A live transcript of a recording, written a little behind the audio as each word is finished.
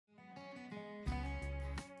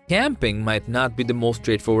Camping might not be the most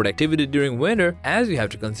straightforward activity during winter, as you have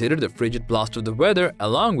to consider the frigid blast of the weather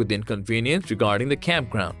along with the inconvenience regarding the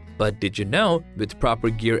campground. But did you know, with proper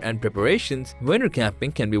gear and preparations, winter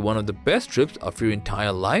camping can be one of the best trips of your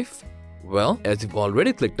entire life? Well, as you've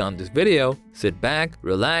already clicked on this video, sit back,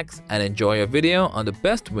 relax, and enjoy a video on the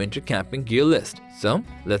best winter camping gear list. So,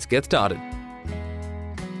 let's get started.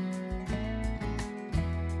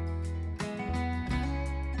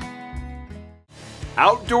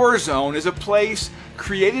 Outdoor Zone is a place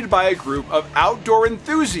created by a group of outdoor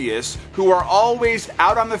enthusiasts who are always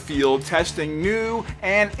out on the field testing new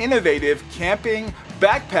and innovative camping,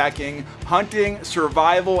 backpacking, hunting,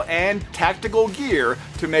 survival, and tactical gear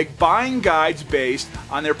to make buying guides based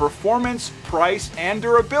on their performance, price, and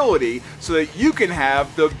durability so that you can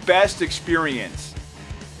have the best experience.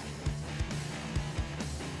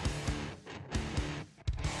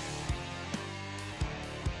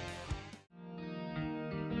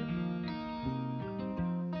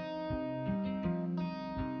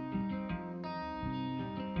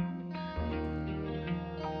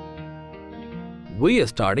 We are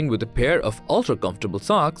starting with a pair of ultra comfortable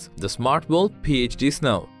socks, the Smartwool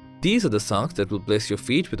PhDSnow. These are the socks that will place your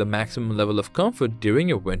feet with a maximum level of comfort during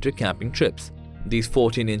your winter camping trips. These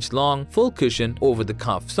 14-inch long, full cushion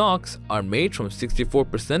over-the-cuff socks are made from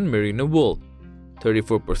 64% merino wool,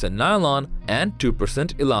 34% nylon, and 2%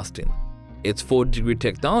 elastin. Its 4-degree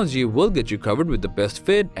technology will get you covered with the best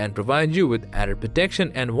fit and provide you with added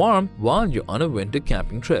protection and warmth while you're on a winter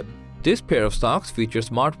camping trip. This pair of socks features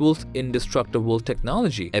Smartwool's indestructible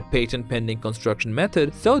technology, a patent-pending construction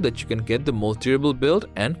method so that you can get the most durable build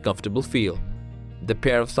and comfortable feel. The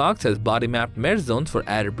pair of socks has body-mapped mesh zones for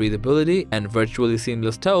added breathability and virtually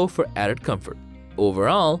seamless toe for added comfort.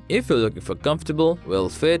 Overall, if you're looking for comfortable,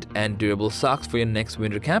 well-fit, and durable socks for your next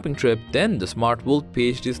winter camping trip, then the Smartwool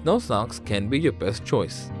PhDSnow socks can be your best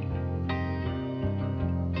choice.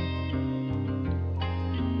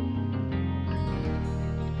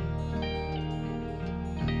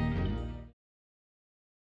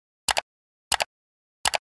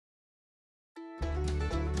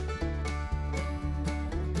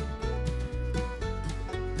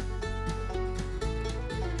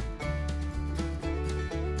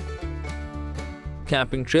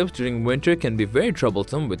 Camping trips during winter can be very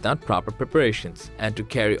troublesome without proper preparations, and to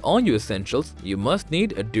carry all your essentials, you must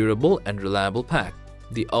need a durable and reliable pack.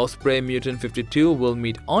 The Osprey Mutant 52 will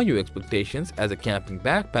meet all your expectations as a camping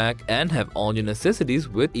backpack and have all your necessities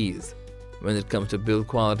with ease. When it comes to build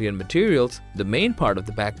quality and materials, the main part of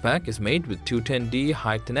the backpack is made with 210D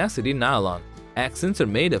high tenacity nylon. Accents are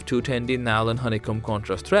made of 210D nylon honeycomb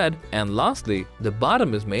contrast thread, and lastly, the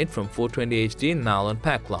bottom is made from 420HD nylon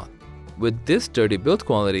pack cloth. With this sturdy build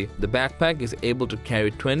quality, the backpack is able to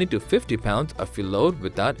carry 20 to 50 pounds of your load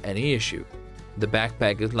without any issue. The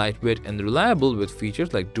backpack is lightweight and reliable with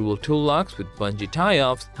features like dual tool locks with bungee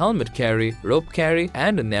tie-offs, helmet carry, rope carry,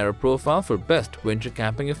 and a narrow profile for best winter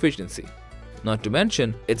camping efficiency. Not to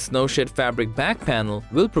mention, its snow shed fabric back panel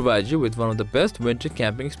will provide you with one of the best winter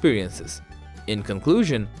camping experiences. In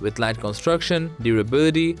conclusion, with light construction,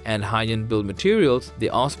 durability, and high-end build materials,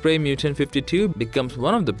 the Osprey Mutant 52 becomes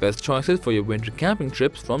one of the best choices for your winter camping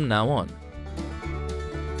trips from now on.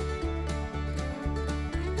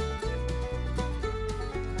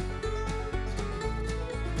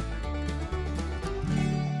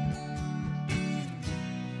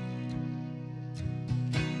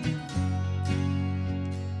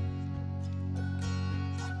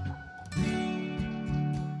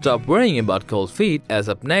 Stop worrying about cold feet, as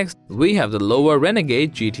up next, we have the Lowa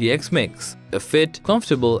Renegade GTX Mid, a fit,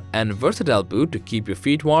 comfortable, and versatile boot to keep your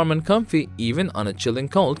feet warm and comfy even on a chilling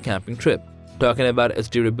cold camping trip. Talking about its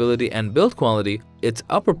durability and build quality, its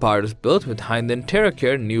upper part is built with high-end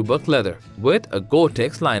TerraCare nubuck leather with a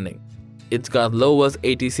Gore-Tex lining. It's got Lowa's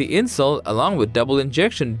ATC insole along with double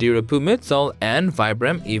injection Durapoo midsole and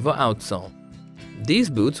Vibram Evo outsole. These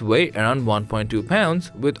boots weigh around 1.2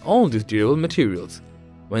 pounds with all these durable materials.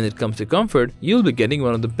 When it comes to comfort, you'll be getting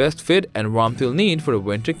one of the best fit and warmth you'll need for a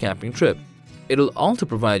winter camping trip. It'll also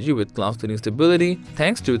provide you with cloud-sealing stability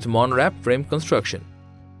thanks to its mono-wrap frame construction.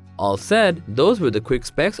 All said, those were the quick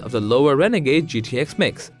specs of the Lowa Renegade GTX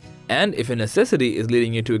Mid. And if a necessity is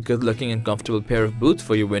leading you to a good-looking and comfortable pair of boots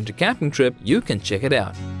for your winter camping trip, you can check it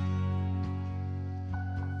out.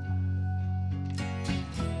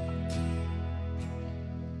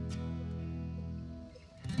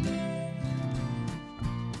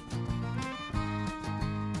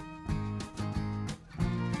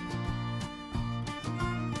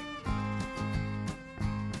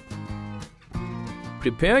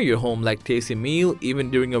 Prepare your home like tasty meal even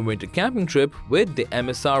during a winter camping trip with the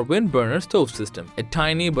MSR Windburner stove system, a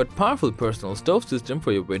tiny but powerful personal stove system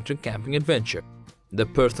for your winter camping adventure. The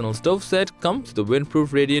personal stove set comes with a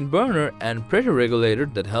windproof radiant burner and pressure regulator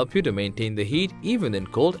that help you to maintain the heat even in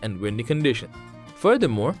cold and windy conditions.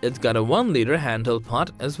 Furthermore, it's got a 1-liter handheld pot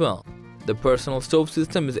as well. The personal stove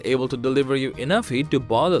system is able to deliver you enough heat to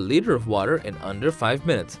boil a liter of water in under 5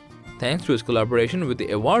 minutes, thanks to its collaboration with the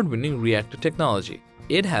award-winning reactor technology.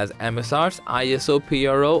 It has MSR's ISO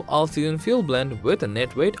PRO all-season fuel blend with a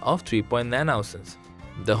net weight of 3.9 ounces.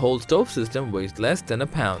 The whole stove system weighs less than a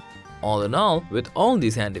pound. All in all, with all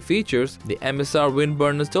these handy features, the MSR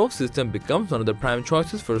Windburner stove system becomes one of the prime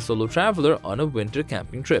choices for a solo traveler on a winter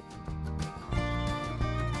camping trip.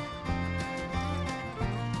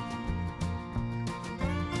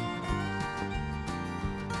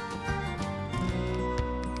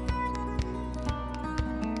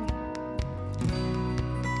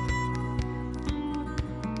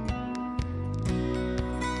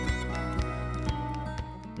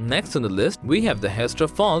 Next on the list, we have the Hestra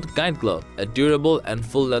Fält Guide Glove, a durable and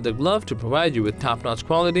full leather glove to provide you with top-notch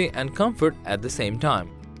quality and comfort at the same time.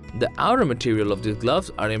 The outer material of these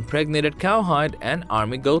gloves are impregnated cowhide and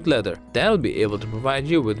army goat leather that will be able to provide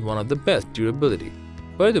you with one of the best durability.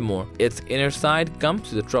 Furthermore, its inner side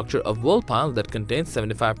comes with a structure of wool pile that contains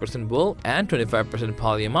 75% wool and 25%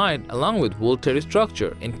 polyamide, along with wool terry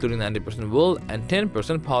structure including 90% wool and 10%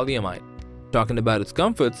 polyamide. Talking about its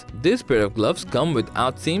comforts, this pair of gloves come with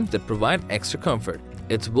outseams that provide extra comfort.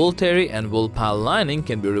 Its wool terry and wool pile lining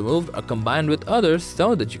can be removed or combined with others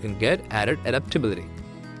so that you can get added adaptability.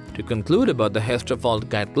 To conclude about the Hestra Fält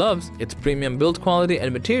Guide Gloves, its premium build quality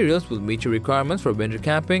and materials will meet your requirements for winter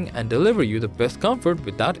camping and deliver you the best comfort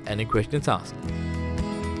without any questions asked.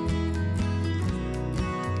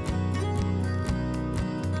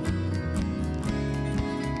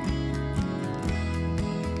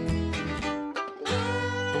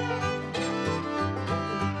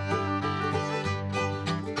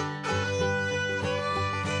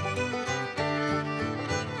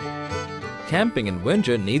 Camping in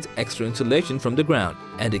winter needs extra insulation from the ground,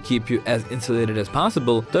 and to keep you as insulated as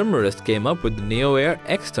possible, Therm-a-Rest came up with the NeoAir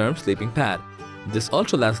Xtherm sleeping pad. This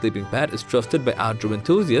ultra-light sleeping pad is trusted by outdoor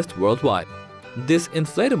enthusiasts worldwide. This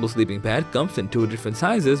inflatable sleeping pad comes in 2 different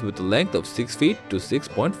sizes with a length of 6 feet to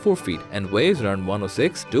 6.4 feet and weighs around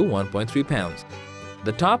 106 to 1.3 pounds.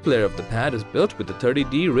 The top layer of the pad is built with a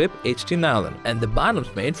 30D RIP HT nylon and the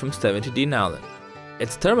bottoms made from 70D nylon.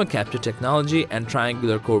 Its thermocapture technology and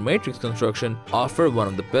triangular core matrix construction offer one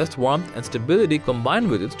of the best warmth and stability combined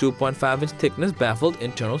with its 2.5-inch thickness baffled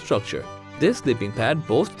internal structure. This sleeping pad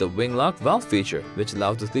boasts the wing lock valve feature, which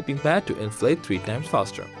allows the sleeping pad to inflate 3 times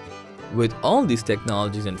faster. With all these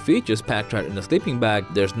technologies and features packed right in a sleeping bag,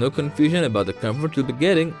 there's no confusion about the comfort you'll be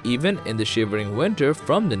getting even in the shivering winter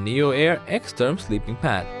from the NeoAir Xtherm sleeping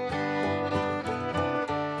pad.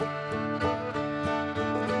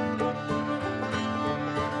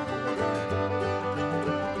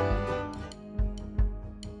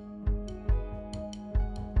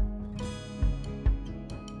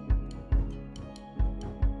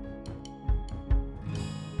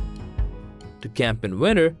 To camp in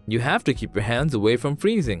winter, you have to keep your hands away from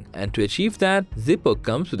freezing, and to achieve that, Zippo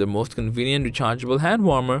comes with the most convenient rechargeable hand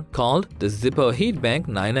warmer called the Zippo HeatBank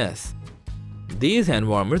 9S. These hand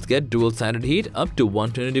warmers get dual-sided heat up to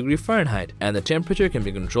 120°F, and the temperature can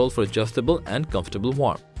be controlled for adjustable and comfortable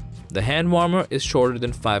warmth. The hand warmer is shorter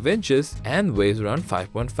than 5 inches and weighs around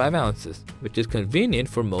 5.5 ounces, which is convenient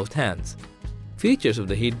for most hands. Features of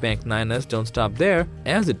the HeatBank 9S don't stop there,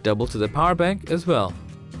 as it doubles as a power bank as well.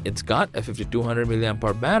 It's got a 5200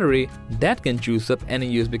 mAh battery that can juice up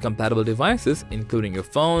any USB-compatible devices including your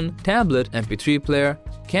phone, tablet, MP3 player,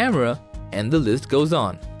 camera, and the list goes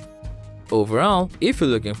on. Overall, if you're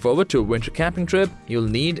looking forward to a winter camping trip, you'll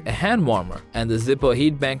need a hand warmer, and the Zippo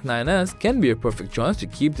HeatBank 9S can be a perfect choice to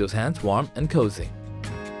keep those hands warm and cozy.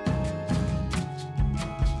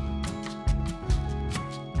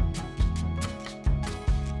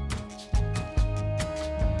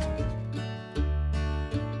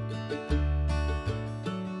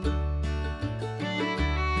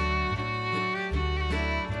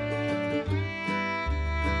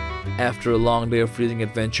 After a long day of freezing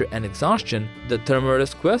adventure and exhaustion, the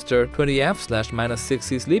Therm-a-Rest Questar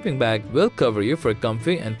 20F/-6C sleeping bag will cover you for a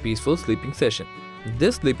comfy and peaceful sleeping session.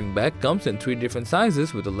 This sleeping bag comes in 3 different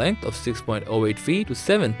sizes with a length of 6.08 feet to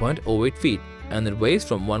 7.08 feet, and it weighs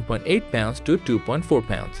from 1.8 pounds to 2.4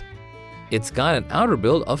 pounds. It's got an outer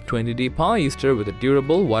build of 20D polyester with a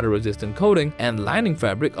durable water-resistant coating and lining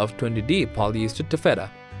fabric of 20D polyester taffeta.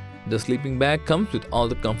 The sleeping bag comes with all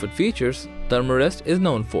the comfort features Therm-a-Rest is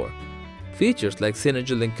known for. Features like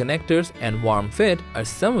Synergy Link connectors and warm fit are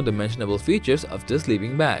some of the mentionable features of this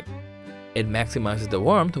sleeping bag. It maximizes the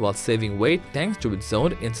warmth while saving weight thanks to its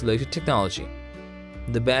zoned insulation technology.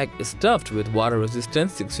 The bag is stuffed with water-resistant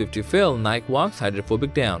 650 fill Nyquax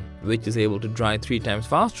hydrophobic down, which is able to dry 3 times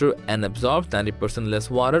faster and absorbs 90% less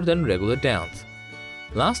water than regular downs.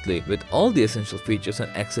 Lastly, with all the essential features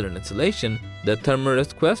and excellent insulation, the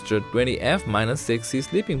Therm-a-Rest Questar 20F-6C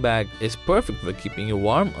sleeping bag is perfect for keeping you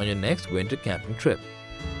warm on your next winter camping trip.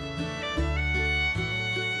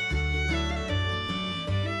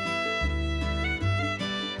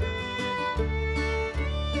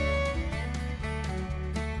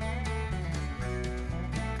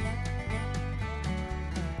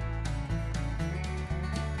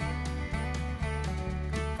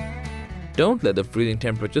 Don't let the freezing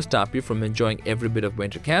temperature stop you from enjoying every bit of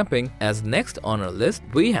winter camping, as next on our list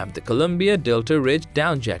we have the Columbia Delta Ridge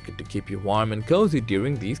down jacket to keep you warm and cozy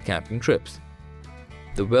during these camping trips.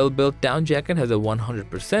 The well-built down jacket has a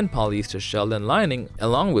 100% polyester shell and lining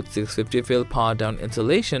along with 650 fill power down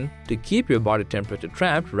insulation to keep your body temperature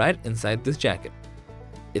trapped right inside this jacket.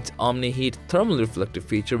 Its Omni-Heat thermal reflective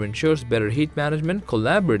feature ensures better heat management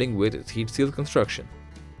collaborating with its heat seal construction.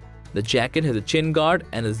 The jacket has a chin guard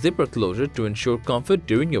and a zipper closure to ensure comfort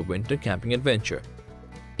during your winter camping adventure.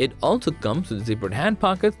 It also comes with zippered hand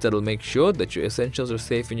pockets that will make sure that your essentials are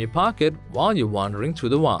safe in your pocket while you're wandering through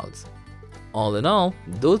the wilds. All in all,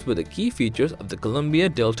 those were the key features of the Columbia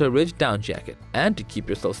Delta Ridge down jacket. And to keep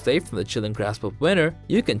yourself safe from the chilling grasp of winter,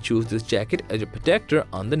 you can choose this jacket as your protector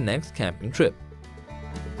on the next camping trip.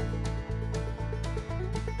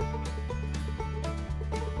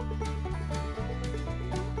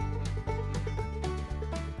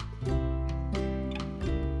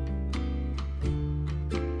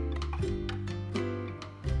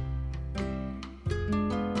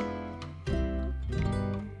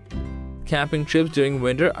 Camping trips during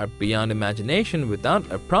winter are beyond imagination without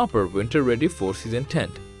a proper winter-ready 4-season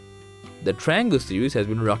tent. The Trango series has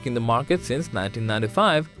been rocking the market since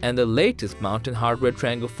 1995, and the latest mountain hardware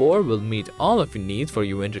Trango 4 will meet all of your needs for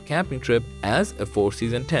your winter camping trip as a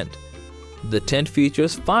 4-season tent. The tent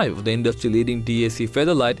features 5 of the industry-leading DAC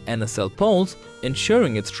Featherlight NSL poles,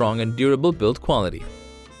 ensuring its strong and durable build quality.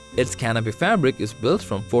 Its canopy fabric is built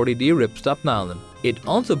from 40D ripstop nylon. It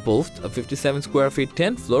also boasts a 57 square feet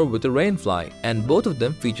tent floor with a rainfly, and both of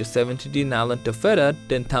them feature 70D nylon taffeta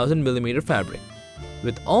 10,000mm fabric.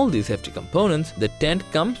 With all these hefty components, the tent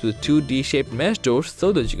comes with 2 D-shaped mesh doors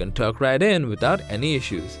so that you can tuck right in without any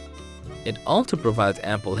issues. It also provides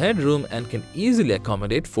ample headroom and can easily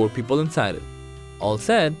accommodate 4 people inside it. All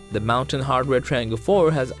said, the Mountain Hardwear Trango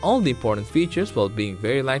 4 has all the important features while being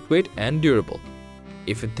very lightweight and durable.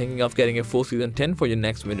 If you're thinking of getting a 4-season tent for your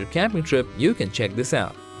next winter camping trip, you can check this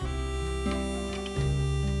out.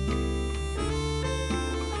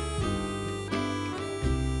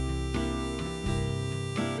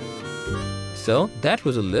 So that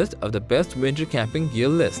was a list of the best winter camping gear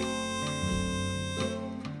list.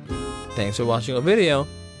 Thanks for watching our video.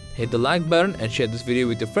 Hit the like button and share this video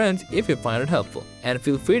with your friends if you find it helpful. And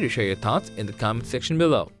feel free to share your thoughts in the comment section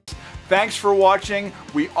below. Thanks for watching.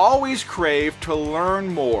 We always crave to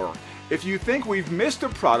learn more. If you think we've missed a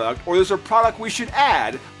product or there's a product we should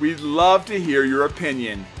add, we'd love to hear your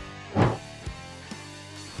opinion.